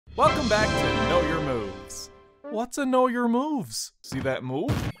Welcome back to Know Your Moves. What's a Know Your Moves? See that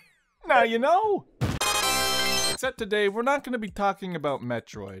move? Now you know! Except today, we're not going to be talking about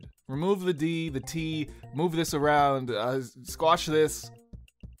Metroid. Remove the D, the T, move this around, squash this.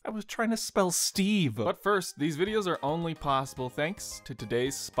 I was trying to spell Steve. But first, these videos are only possible thanks to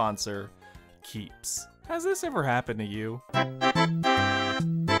today's sponsor, Keeps. Has this ever happened to you?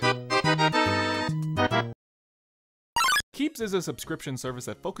 Keeps is a subscription service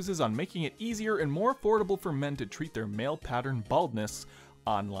that focuses on making it easier and more affordable for men to treat their male pattern baldness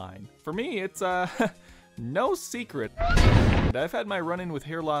online. For me, it's no secret. I've had my run-in with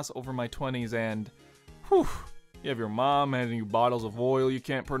hair loss over my 20s and whew, you have your mom handing you bottles of oil you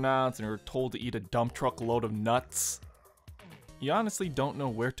can't pronounce and you're told to eat a dump truck load of nuts. You honestly don't know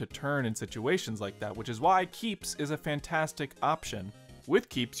where to turn in situations like that, which is why Keeps is a fantastic option. With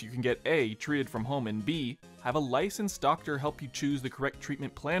Keeps, you can get A, treated from home, and B, have a licensed doctor help you choose the correct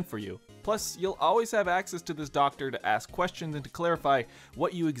treatment plan for you. Plus, you'll always have access to this doctor to ask questions and to clarify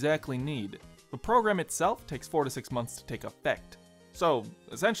what you exactly need. The program itself takes 4 to 6 months to take effect. So,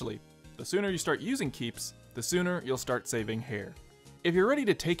 essentially, the sooner you start using Keeps, the sooner you'll start saving hair. If you're ready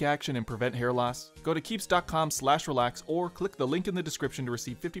to take action and prevent hair loss, go to keeps.com/relax or click the link in the description to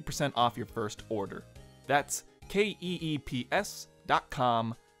receive 50% off your first order. That's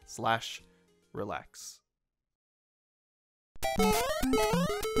keeps.com/relax.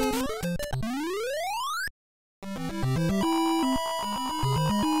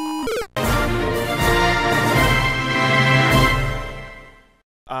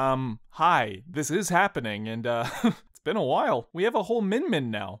 Hi, this is happening, and it's been a while. We have a whole Min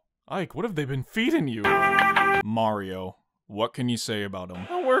now. Ike, what have they been feeding you? Mario. What can you say about him?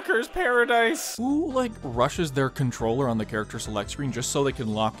 A worker's paradise. Who, rushes their controller on the character select screen just so they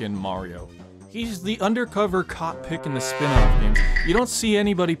can lock in Mario? He's the undercover cop pick in the spin-off games. You don't see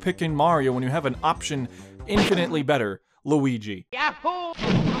anybody picking Mario when you have an option infinitely better, Luigi. Yahoo!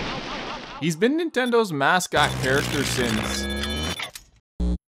 He's been Nintendo's mascot character since...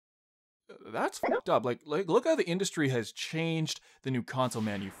 That's fucked up. Look how the industry has changed. The new console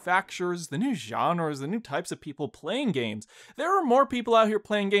manufacturers, the new genres, the new types of people playing games. There are more people out here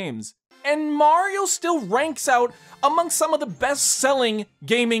playing games. And Mario still ranks out among some of the best-selling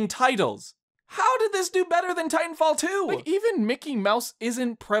gaming titles. How did this do better than Titanfall 2? Even Mickey Mouse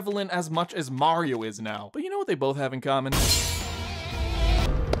isn't prevalent as much as Mario is now. But you know what they both have in common?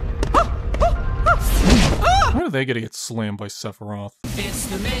 When are they gonna get slammed by Sephiroth? It's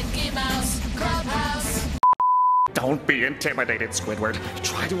the Mickey Mouse Clubhouse. Don't be intimidated, Squidward.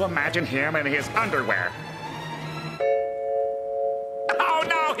 Try to imagine him in his underwear. Oh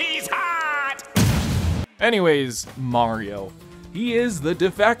no, he's hot! Anyways, Mario. He is the de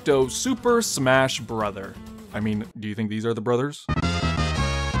facto Super Smash brother. I mean, do you think these are the brothers? The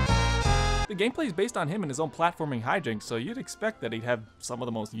gameplay is based on him and his own platforming hijinks, so you'd expect that he'd have some of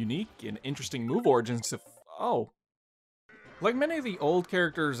the most unique and interesting move origins oh. Like many of the old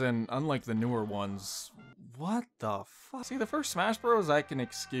characters and unlike the newer ones, what the fuck? See, the first Smash Bros. I can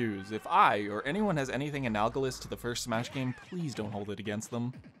excuse. If I or anyone has anything analogous to the first Smash game, please don't hold it against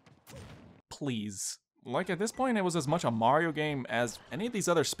them. Please. At this point, it was as much a Mario game as any of these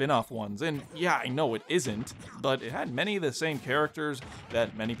other spin-off ones, and yeah, I know it isn't, but it had many of the same characters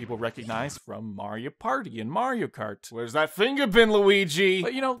that many people recognize from Mario Party and Mario Kart. Where's that finger been, Luigi?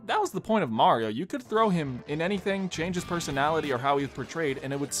 But you know, that was the point of Mario. You could throw him in anything, change his personality or how he's portrayed,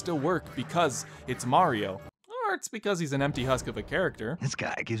 and it would still work because it's Mario. Or it's because he's an empty husk of a character. This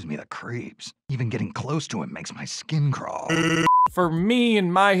guy gives me the creeps. Even getting close to him makes my skin crawl. For me,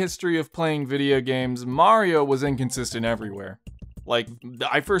 in my history of playing video games, Mario was inconsistent everywhere.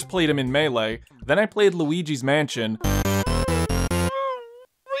 I first played him in Melee, then I played Luigi's Mansion, then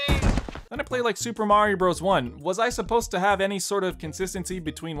I played Super Mario Bros. 1. Was I supposed to have any sort of consistency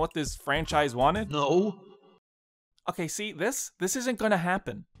between what this franchise wanted? No. Okay, see, this isn't gonna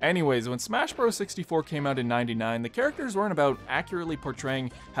happen. Anyways, when Smash Bros. 64 came out in '99, the characters weren't about accurately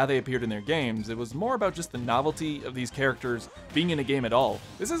portraying how they appeared in their games. It was more about just the novelty of these characters being in a game at all.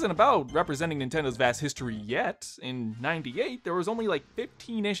 This isn't about representing Nintendo's vast history yet. In '98, there was only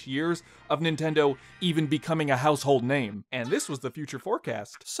 15-ish years of Nintendo even becoming a household name. And this was the future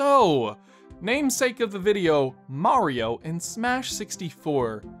forecast. So, namesake of the video, Mario in Smash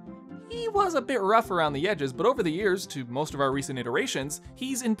 64. He was a bit rough around the edges, but over the years, to most of our recent iterations,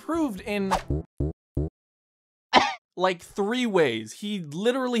 he's improved in 3 ways. He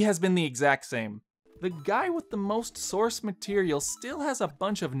literally has been the exact same. The guy with the most source material still has a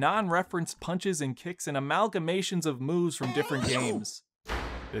bunch of non-reference punches and kicks and amalgamations of moves from different games.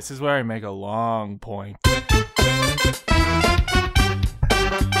 This is where I make a long point.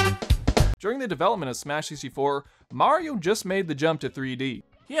 During the development of Smash 64, Mario just made the jump to 3D.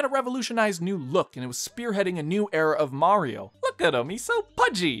 He had a revolutionized new look, and it was spearheading a new era of Mario. Look at him, he's so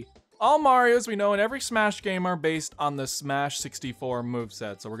pudgy! All Marios we know in every Smash game are based on the Smash 64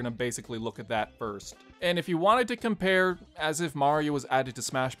 moveset, so we're gonna basically look at that first. And if you wanted to compare as if Mario was added to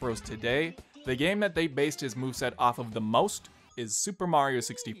Smash Bros. Today, the game that they based his moveset off of the most is Super Mario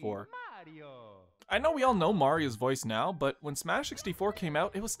 64. I know we all know Mario's voice now, but when Smash 64 came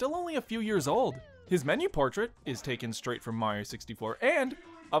out, it was still only a few years old. His menu portrait is taken straight from Mario 64, and,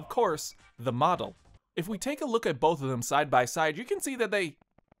 of course, the model. If we take a look at both of them side by side, you can see that they...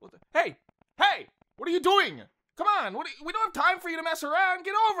 Hey! Hey! What are you doing? Come on, we don't have time for you to mess around,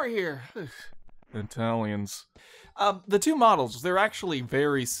 get over here! Italians. The two models, they're actually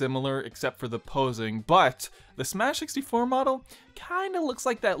very similar except for the posing, but the Smash 64 model kinda looks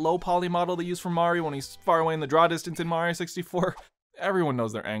like that low poly model they use for Mario when he's far away in the draw distance in Mario 64. Everyone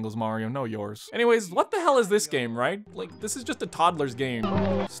knows their angles, Mario, know yours. Anyways, what the hell is this game, right? Like, this is just a toddler's game.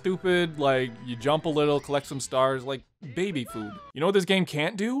 Stupid, like, you jump a little, collect some stars, like, baby food. You know what this game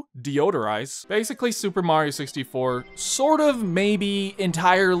can't do? Deodorize. Basically, Super Mario 64 sort of maybe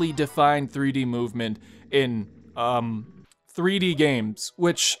entirely defined 3D movement in, 3D games,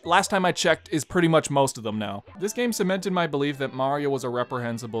 which last time I checked is pretty much most of them now. This game cemented my belief that Mario was a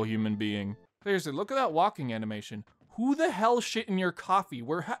reprehensible human being. Seriously, look at that walking animation. Who the hell shit in your coffee?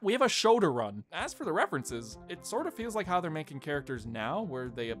 We have a show to run. As for the references, it sort of feels like how they're making characters now, where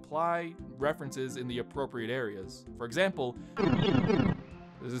they apply references in the appropriate areas. For example,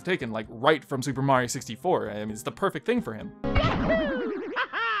 this is taken like right from Super Mario 64. I mean, it's the perfect thing for him.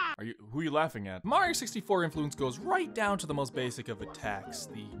 Who are you laughing at? Mario 64 influence goes right down to the most basic of attacks,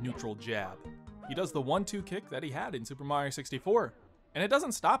 the neutral jab. He does the 1-2 kick that he had in Super Mario 64. And it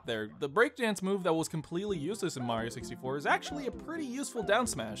doesn't stop there. The breakdance move that was completely useless in Mario 64 is actually a pretty useful down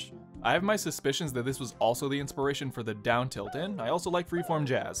smash. I have my suspicions that this was also the inspiration for the down tilt, and I also like freeform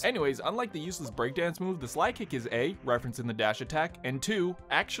jazz. Anyways, unlike the useless breakdance move, the slide kick is A, referenced in the dash attack, and 2,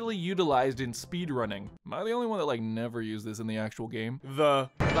 actually utilized in speedrunning. Am I the only one that like never used this in the actual game?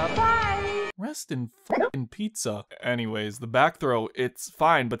 Bye-bye! Rest in f***ing pizza. Anyways, the back throw, it's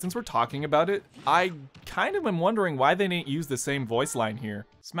fine, but since we're talking about it, I kind of am wondering why they didn't use the same voice line here.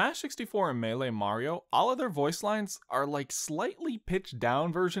 Smash 64 and Melee Mario, all of their voice lines are like slightly pitched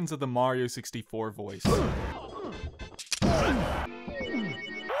down versions of the Mario 64 voice.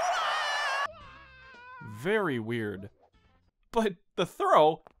 Very weird. But the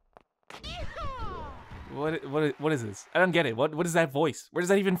throw... What is this? I don't get it. What is that voice? Where is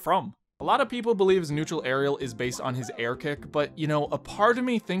that even from? A lot of people believe his neutral aerial is based on his air kick, but you know, a part of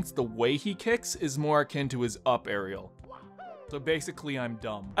me thinks the way he kicks is more akin to his up aerial. So basically, I'm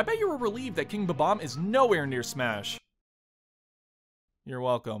dumb. I bet you were relieved that King Babam is nowhere near Smash. You're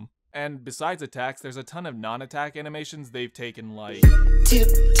welcome. And besides attacks, there's a ton of non-attack animations they've taken, like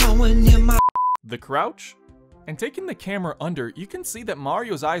the crouch. And taking the camera under, you can see that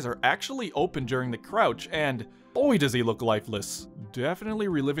Mario's eyes are actually open during the crouch, and boy does he look lifeless. Definitely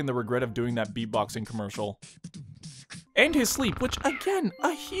reliving the regret of doing that beatboxing commercial. And his sleep, which again,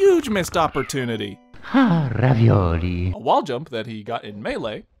 a huge missed opportunity. Ah, ravioli. A wall jump that he got in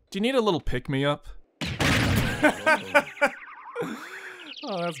Melee. Do you need a little pick-me-up? Oh,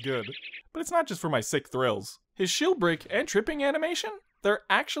 that's good. But it's not just for my sick thrills. His shield break and tripping animation? They're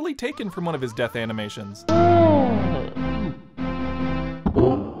actually taken from one of his death animations.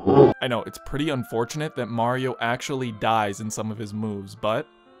 I know, it's pretty unfortunate that Mario actually dies in some of his moves, but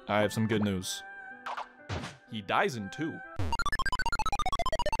I have some good news. He dies in 2.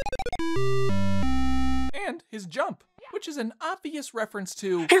 And his jump, which is an obvious reference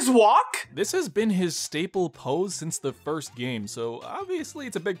to his walk? This has been his staple pose since the first game, so obviously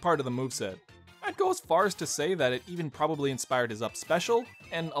it's a big part of the moveset. I'd go as far as to say that it even probably inspired his up special,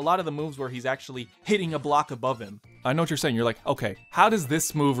 and a lot of the moves where he's actually hitting a block above him. I know what you're saying, you're like, okay, how does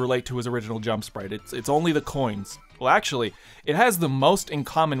this move relate to his original jump sprite? It's only the coins. Well actually, it has the most in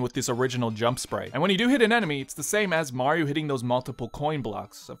common with this original jump sprite. And when you do hit an enemy, it's the same as Mario hitting those multiple coin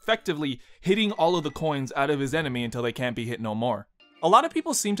blocks, effectively hitting all of the coins out of his enemy until they can't be hit no more. A lot of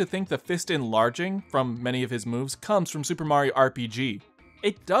people seem to think the fist enlarging from many of his moves comes from Super Mario RPG.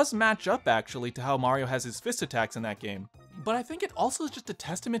 It does match up, actually, to how Mario has his fist attacks in that game. But I think it also is just a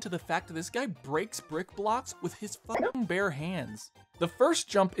testament to the fact that this guy breaks brick blocks with his fucking bare hands. The first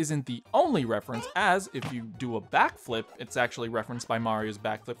jump isn't the only reference, as if you do a backflip, it's actually referenced by Mario's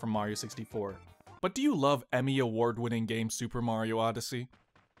backflip from Mario 64. But do you love Emmy award-winning game Super Mario Odyssey?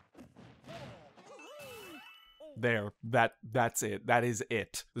 There, that's it. That is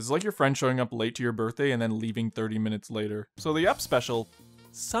it. This is like your friend showing up late to your birthday and then leaving 30 minutes later. So the up special,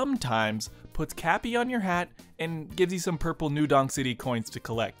 sometimes puts Cappy on your hat and gives you some purple New Donk City coins to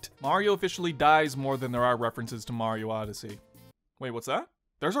collect. Mario officially dies more than there are references to Mario Odyssey. Wait, what's that?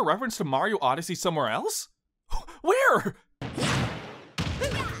 There's a reference to Mario Odyssey somewhere else? Where?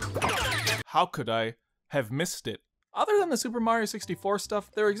 How could I have missed it? Other than the Super Mario 64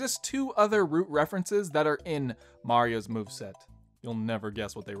 stuff, there exist 2 other root references that are in Mario's moveset. You'll never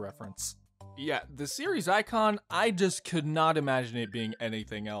guess what they reference. Yeah, the series icon, I just could not imagine it being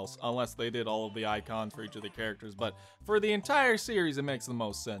anything else, unless they did all of the icons for each of the characters, but for the entire series, it makes the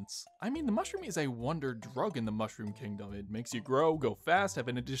most sense. I mean, the mushroom is a wonder drug in the Mushroom Kingdom. It makes you grow, go fast, have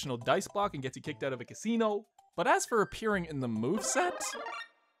an additional dice block, and gets you kicked out of a casino. But as for appearing in the moveset,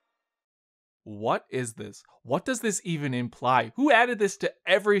 what is this? What does this even imply? Who added this to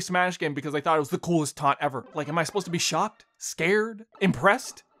every Smash game because they thought it was the coolest taunt ever? Like, am I supposed to be shocked? Scared?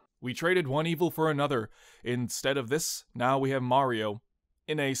 Impressed? We traded one evil for another. Instead of this, now we have Mario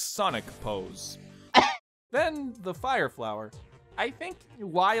in a Sonic pose. Then the Fire Flower. I think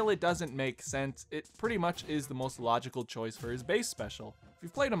while it doesn't make sense, it pretty much is the most logical choice for his base special. If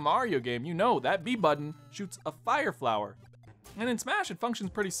you've played a Mario game, you know that B button shoots a Fire Flower. And in Smash, it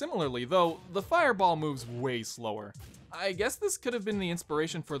functions pretty similarly, though the Fireball moves way slower. I guess this could have been the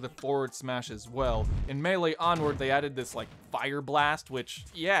inspiration for the forward smash as well. In Melee onward, they added this like Fire Blast, which,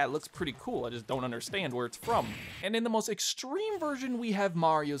 yeah, it looks pretty cool. I just don't understand where it's from. And in the most extreme version, we have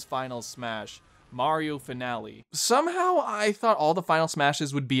Mario's final smash, Mario Finale. Somehow, I thought all the final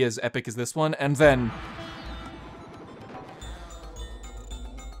smashes would be as epic as this one, and then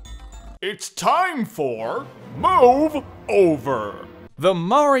It's time for Move Over. the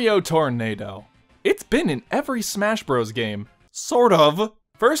Mario Tornado. It's been in every Smash Bros. Game. Sort of.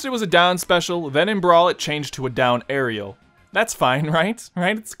 First it was a down special, then in Brawl it changed to a down aerial. That's fine, right?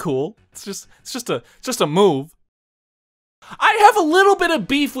 Right? It's cool. It's just a move. I have a little bit of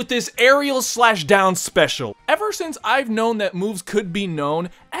beef with this aerial / down special. Ever since I've known that moves could be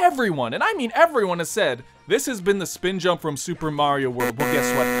known, everyone, and I mean everyone, has said, this has been the spin jump from Super Mario World. Well,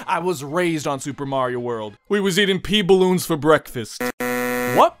 guess what? I was raised on Super Mario World. We was eating pea balloons for breakfast.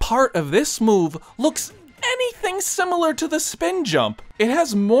 What part of this move looks anything similar to the spin jump? It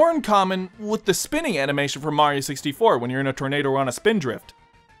has more in common with the spinning animation from Mario 64 when you're in a tornado or on a spin drift.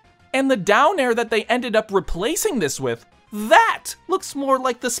 And the down air that they ended up replacing this with, that looks more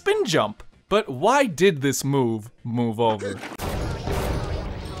like the spin jump. But why did this move over?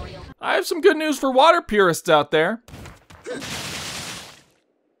 I have some good news for water purists out there.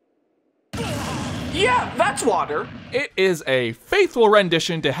 Yeah, that's water. It is a faithful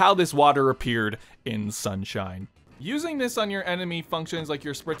rendition to how this water appeared in Sunshine. Using this on your enemy functions like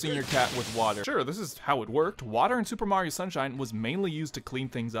you're spritzing your cat with water. Sure, this is how it worked. Water in Super Mario Sunshine was mainly used to clean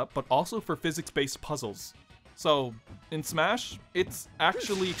things up, but also for physics-based puzzles. So, in Smash, it's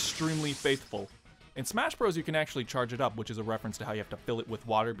actually extremely faithful. In Smash Bros, you can actually charge it up, which is a reference to how you have to fill it with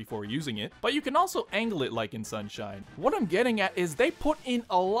water before using it, but you can also angle it like in Sunshine. What I'm getting at is they put in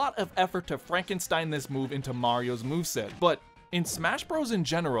a lot of effort to Frankenstein this move into Mario's moveset, but in Smash Bros in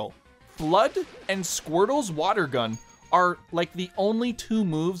general, Flood and Squirtle's water gun are like the only 2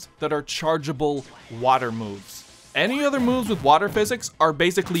 moves that are chargeable water moves. Any other moves with water physics are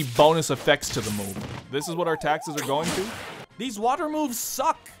basically bonus effects to the move. This is what our taxes are going to. These water moves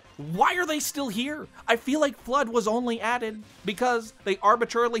suck. Why are they still here? I feel like Flood was only added because they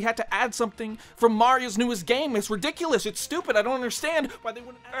arbitrarily had to add something from Mario's newest game. It's ridiculous. It's stupid. I don't understand why they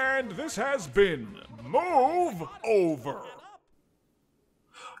wouldn't add. And this has been Move Over.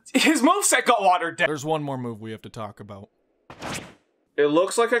 His moveset got watered down. There's one more move we have to talk about. It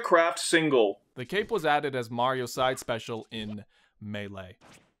looks like a craft single. The cape was added as Mario's side special in Melee.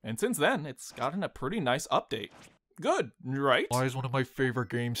 And since then, it's gotten a pretty nice update. Good, right? Why is one of my favorite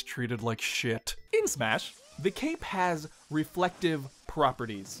games treated like shit? In Smash, the cape has reflective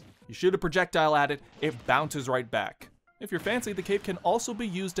properties. You shoot a projectile at it, it bounces right back. If you're fancy, the cape can also be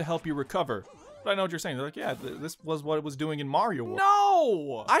used to help you recover. But I know what you're saying. They're like, yeah, this was what it was doing in Mario World.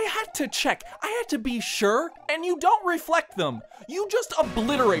 No! I had to check. I had to be sure, and you don't reflect them. You just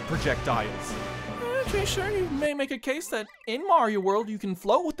obliterate projectiles. Okay, sure, you may make a case that in Mario World you can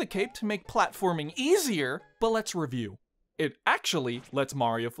float with the cape to make platforming easier, but let's review. It actually lets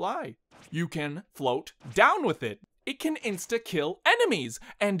Mario fly. You can float down with it. It can insta-kill enemies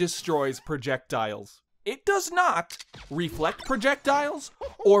and destroys projectiles. It does not reflect projectiles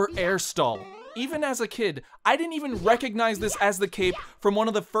or air stall. Even as a kid, I didn't even recognize this as the cape from one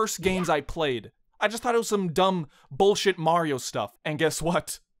of the first games I played. I just thought it was some dumb bullshit Mario stuff. And guess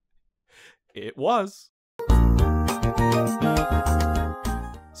what? It was.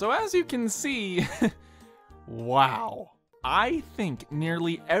 So as you can see, wow. I think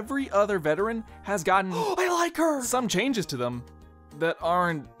nearly every other veteran has gotten I like her! Some changes to them that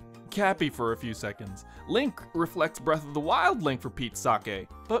aren't cappy for a few seconds. Link reflects Breath of the Wild Link for Pete's sake,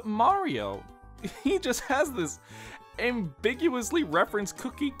 but Mario, he just has this ambiguously referenced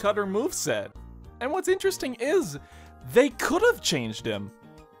cookie cutter moveset. And what's interesting is, they could have changed him.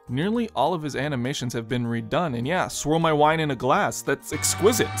 Nearly all of his animations have been redone, and yeah, swirl my wine in a glass, that's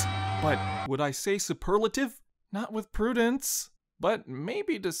exquisite. But would I say superlative? Not with prudence. But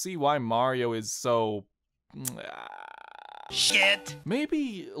maybe to see why Mario is so... shit.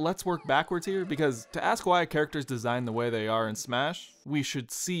 Maybe let's work backwards here, because to ask why a character's designed the way they are in Smash, we should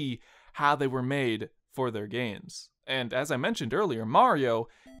see how they were made for their games. And as I mentioned earlier, Mario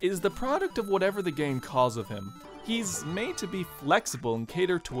is the product of whatever the game calls of him. He's made to be flexible and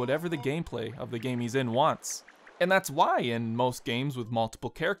cater to whatever the gameplay of the game he's in wants. And that's why in most games with multiple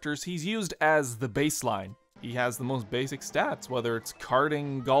characters, he's used as the baseline. He has the most basic stats, whether it's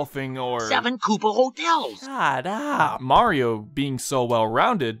karting, golfing, or 7 Koopa hotels. Shut up. Mario, being so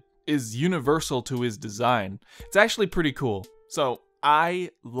well-rounded, is universal to his design. It's actually pretty cool. So, I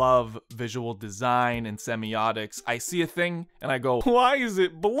love visual design and semiotics. I see a thing, and I go, why is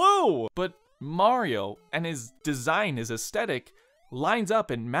it blue? But Mario and his design, his aesthetic, lines up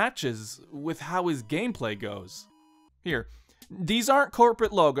and matches with how his gameplay goes. Here, these aren't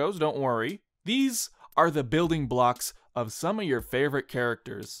corporate logos, don't worry. These are the building blocks of some of your favorite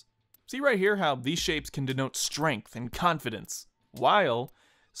characters. See right here how these shapes can denote strength and confidence, while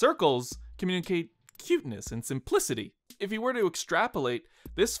circles communicate cuteness and simplicity. If you were to extrapolate,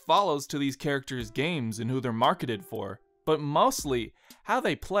 this follows to these characters' games and who they're marketed for, but mostly how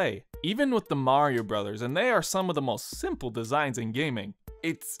they play. Even with the Mario Brothers, and they are some of the most simple designs in gaming,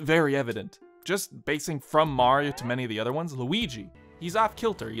 it's very evident. Just basing from Mario to many of the other ones, Luigi, he's off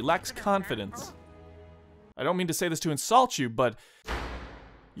kilter, he lacks confidence. I don't mean to say this to insult you, but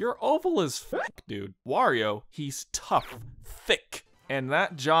you're oval as fuck, dude. Wario, he's tough, thick, and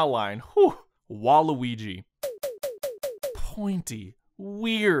that jawline, whew, Waluigi. Pointy,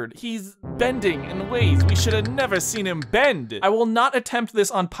 weird, he's bending in ways we should have never seen him bend. I will not attempt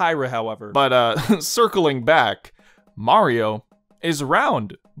this on Pyra, however. But circling back, Mario is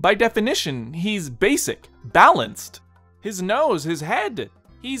round. By definition, he's basic, balanced. His nose, his head,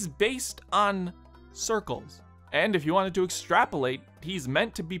 he's based on circles. And if you wanted to extrapolate, he's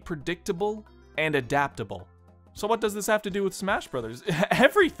meant to be predictable and adaptable. So what does this have to do with Smash Brothers?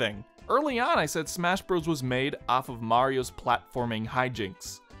 Everything! Early on, I said Smash Bros. Was made off of Mario's platforming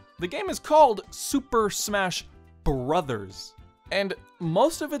hijinks. The game is called Super Smash Brothers. And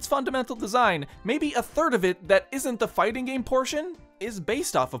most of its fundamental design, maybe a third of it that isn't the fighting game portion, is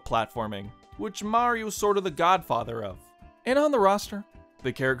based off of platforming, which Mario's sort of the godfather of. And on the roster,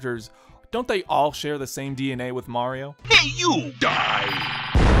 the characters, don't they all share the same DNA with Mario? Hey, you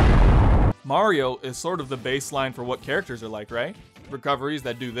die! Mario is sort of the baseline for what characters are like, right? Recoveries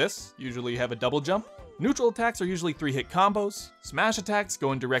that do this usually have a double jump. Neutral attacks are usually 3-hit combos. Smash attacks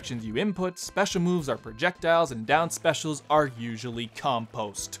go in directions you input. Special moves are projectiles, and down specials are usually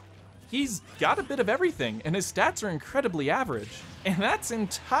compost. He's got a bit of everything, and his stats are incredibly average. And that's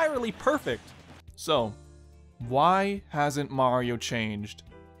entirely perfect. So, why hasn't Mario changed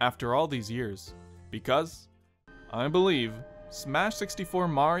after all these years? Because I believe Smash 64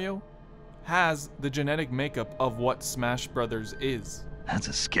 Mario has the genetic makeup of what Smash Brothers is. That's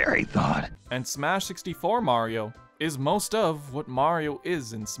a scary thought. And Smash 64 Mario is most of what Mario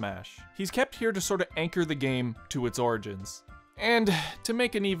is in Smash. He's kept here to sort of anchor the game to its origins. And to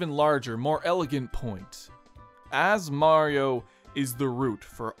make an even larger, more elegant point, as Mario is the root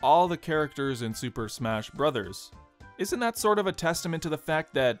for all the characters in Super Smash Brothers, isn't that sort of a testament to the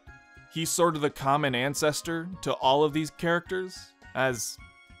fact that he's sort of the common ancestor to all of these characters, as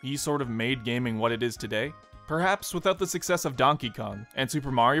he sort of made gaming what it is today? Perhaps without the success of Donkey Kong and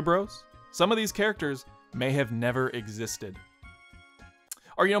Super Mario Bros., some of these characters may have never existed.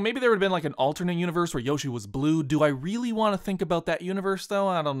 Or, you know, maybe there would have been like an alternate universe where Yoshi was blue. Do I really want to think about that universe though?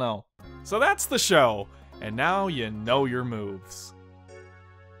 I don't know. So that's the show, and now you know your moves.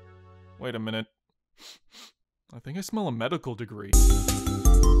 Wait a minute. I think I smell a medical degree.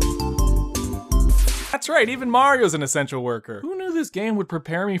 That's right, even Mario's an essential worker. Who knew this game would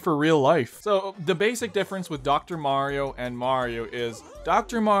prepare me for real life? So the basic difference with Dr. Mario and Mario is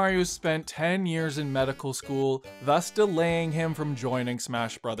Dr. Mario spent 10 years in medical school, thus delaying him from joining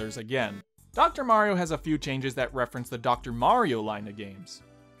Smash Brothers again. Dr. Mario has a few changes that reference the Dr. Mario line of games.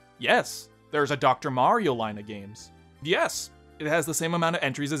 Yes, there's a Dr. Mario line of games. Yes, it has the same amount of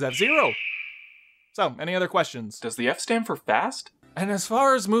entries as F-Zero. So, any other questions? Does the F stand for fast? And as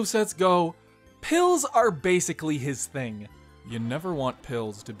far as movesets go, Pills are basically his thing. You never want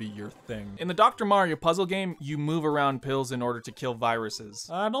pills to be your thing. In the Dr. Mario puzzle game, you move around pills in order to kill viruses.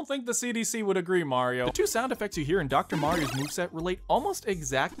 I don't think the CDC would agree, Mario. The two sound effects you hear in Dr. Mario's moveset relate almost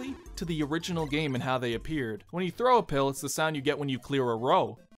exactly to the original game and how they appeared. When you throw a pill, it's the sound you get when you clear a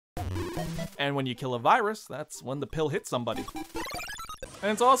row. And when you kill a virus, that's when the pill hits somebody.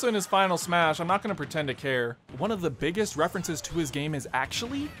 And it's also in his final smash. I'm not gonna pretend to care. One of the biggest references to his game is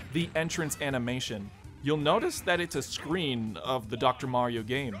actually the entrance animation. You'll notice that it's a screen of the Dr. Mario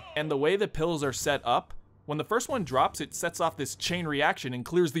game. And the way the pills are set up, when the first one drops, it sets off this chain reaction and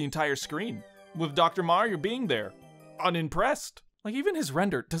clears the entire screen, with Dr. Mario being there, unimpressed. Like, even his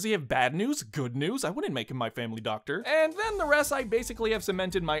render, does he have bad news, good news? I wouldn't make him my family doctor. And then the rest I basically have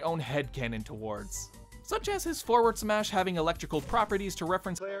cemented my own headcanon towards. Such as his forward smash having electrical properties to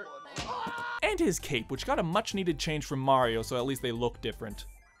reference there, and his cape, which got a much needed change from Mario, so at least they look different.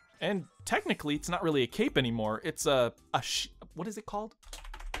 And technically, it's not really a cape anymore. It's what is it called?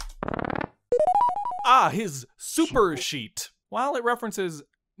 His super sheet. While it references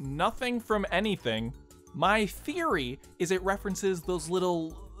nothing from anything, my theory is it references those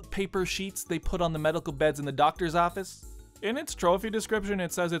little paper sheets they put on the medical beds in the doctor's office. In its trophy description,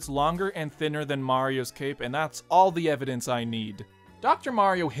 it says it's longer and thinner than Mario's cape, and that's all the evidence I need. Dr.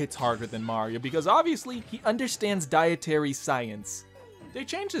 Mario hits harder than Mario because obviously he understands dietary science. They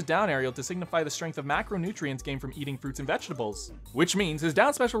changed his down aerial to signify the strength of macronutrients gained from eating fruits and vegetables, which means his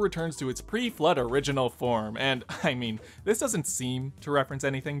down special returns to its pre-flood original form. And I mean, this doesn't seem to reference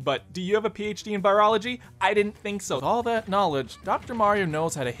anything, but do you have a PhD in virology? I didn't think so. With all that knowledge, Dr. Mario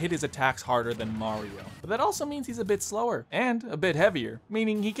knows how to hit his attacks harder than Mario. But that also means he's a bit slower and a bit heavier,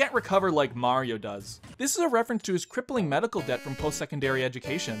 meaning he can't recover like Mario does. This is a reference to his crippling medical debt from post-secondary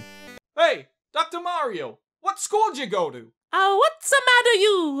education. Hey, Dr. Mario, what school did you go to? Oh, what's the matter,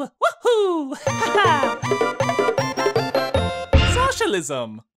 you? Woohoo!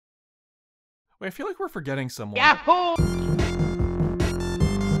 Socialism! Wait, I feel like we're forgetting someone. Yahoo!